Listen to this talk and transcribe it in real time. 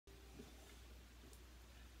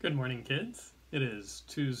Good morning, kids. It is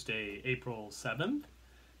Tuesday, April 7th.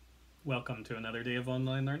 Welcome to another day of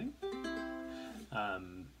online learning.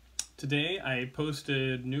 Today I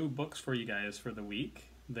posted new books for you guys for the week.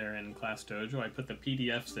 They're in Class Dojo. I put the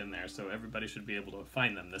PDFs in there so everybody should be able to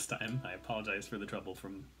find them this time. I apologize for the trouble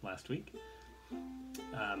from last week.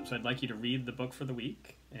 So I'd like you to read the book for the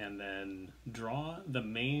week and then draw the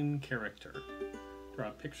main character. Draw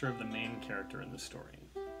a picture of the main character in the story.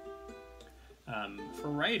 For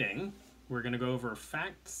writing, we're going to go over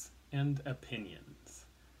facts and opinions.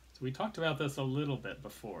 So we talked about this a little bit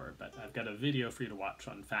before, but I've got a video for you to watch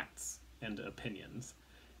on facts and opinions.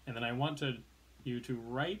 And then I want you to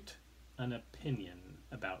write an opinion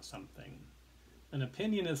about something. An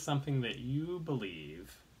opinion is something that you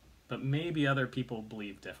believe, but maybe other people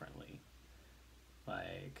believe differently.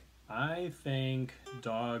 Like, I think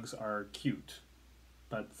dogs are cute.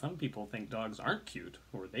 But some people think dogs aren't cute,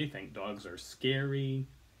 or they think dogs are scary.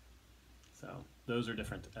 So those are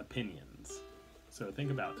different opinions. So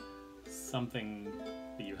think about something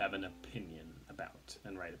that you have an opinion about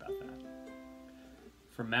and write about that.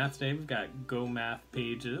 For math today, we've got Go Math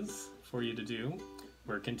pages for you to do.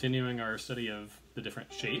 We're continuing our study of the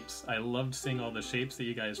different shapes. I loved seeing all the shapes that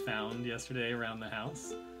you guys found yesterday around the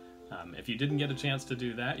house. If you didn't get a chance to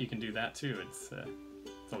do that, you can do that too. It's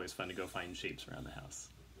always fun to go find shapes around the house.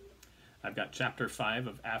 I've got chapter 5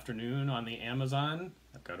 of Afternoon on the Amazon.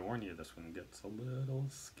 I've got to warn you, this one gets a little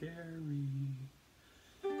scary.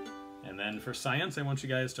 And then for science, I want you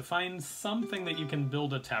guys to find something that you can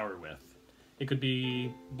build a tower with. It could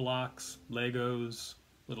be blocks, Legos,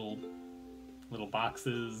 little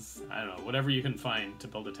boxes, I don't know, whatever you can find to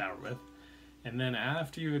build a tower with. And then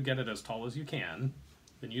after you get it as tall as you can,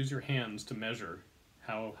 then use your hands to measure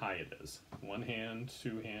how high it is. 1 hand,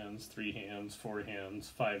 2 hands, 3 hands, 4 hands,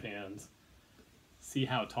 5 hands. See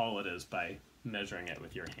how tall it is by measuring it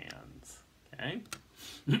with your hands. Okay?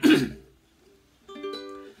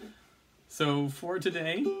 So for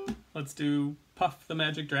today, let's do Puff the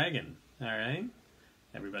Magic Dragon. Alright?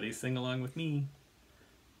 Everybody sing along with me.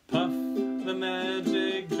 Puff the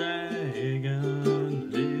Magic Dragon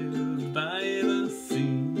lived by the sea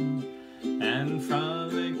and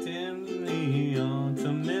frolicked in the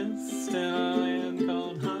autumn mist in a land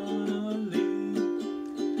called Honolulu.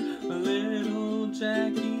 Little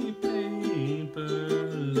Jackie Paper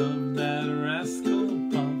loved that rascal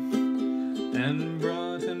Puff and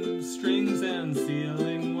brought him strings and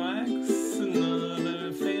sealing wax and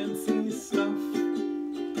other fancy stuff.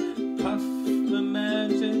 Puff the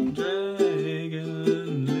Magic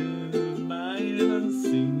Dragon lived by the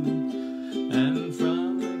sea and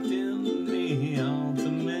frolicked in the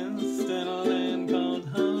autumn mist in a land called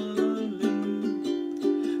Honolulu.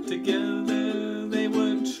 Together they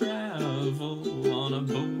would travel on a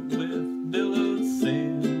boat with billowed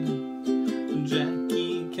sail.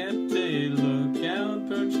 Jackie kept a lookout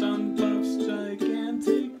perched on Puff's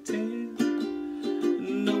gigantic tail.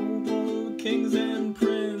 Noble kings and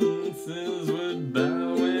princes would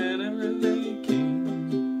bow whenever they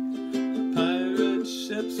came. Pirate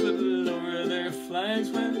ships would lower their flags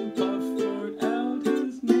when Puff roared out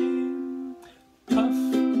his name. Puff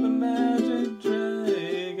the Magic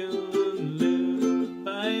Dragon lived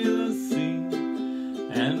by the sea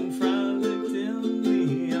and frolicked in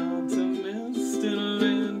the autumn mist in a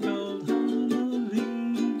land called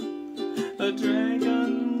Honolulu. A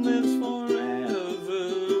dragon lives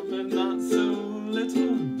forever, but not so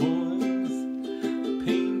little boys.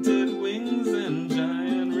 Painted wings and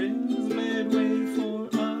giant rings made way for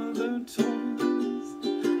other toys.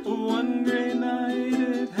 One great night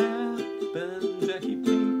it happened, Jackie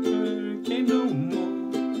Paper came no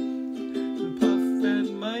more. Puff that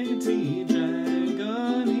mighty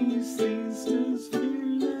dragon, he ceased his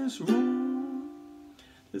fearless roar.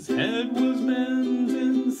 His head was bent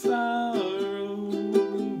in sorrow,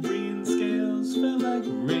 green scales fell like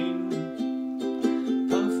rain.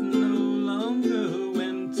 Puff no longer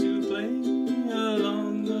went to play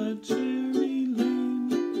along the cherry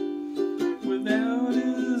lane. Without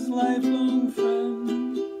his lifelong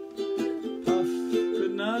friend, Puff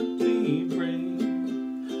could not be brave.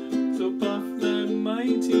 So Puff that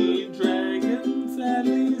mighty dragon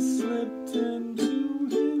sadly slipped into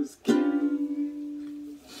his cave.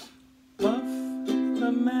 Puff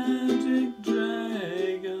the Magic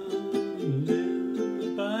Dragon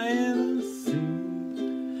lived by the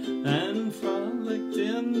sea and frolicked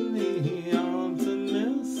in the autumn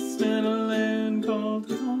mist in a land called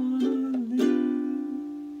Honolulu.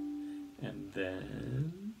 And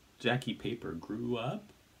then Jackie Paper grew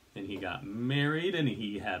up and he got married and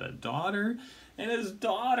he had a daughter, and his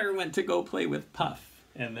daughter went to go play with Puff.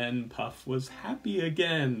 And then Puff was happy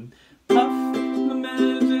again. Puff, the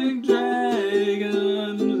magic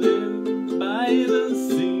dragon, lived by the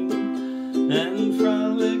sea and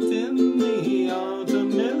frolicked in the autumn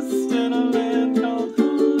mist in a land called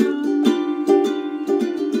home.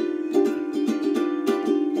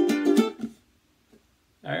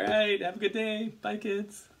 All right, have a good day. Bye,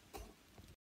 kids.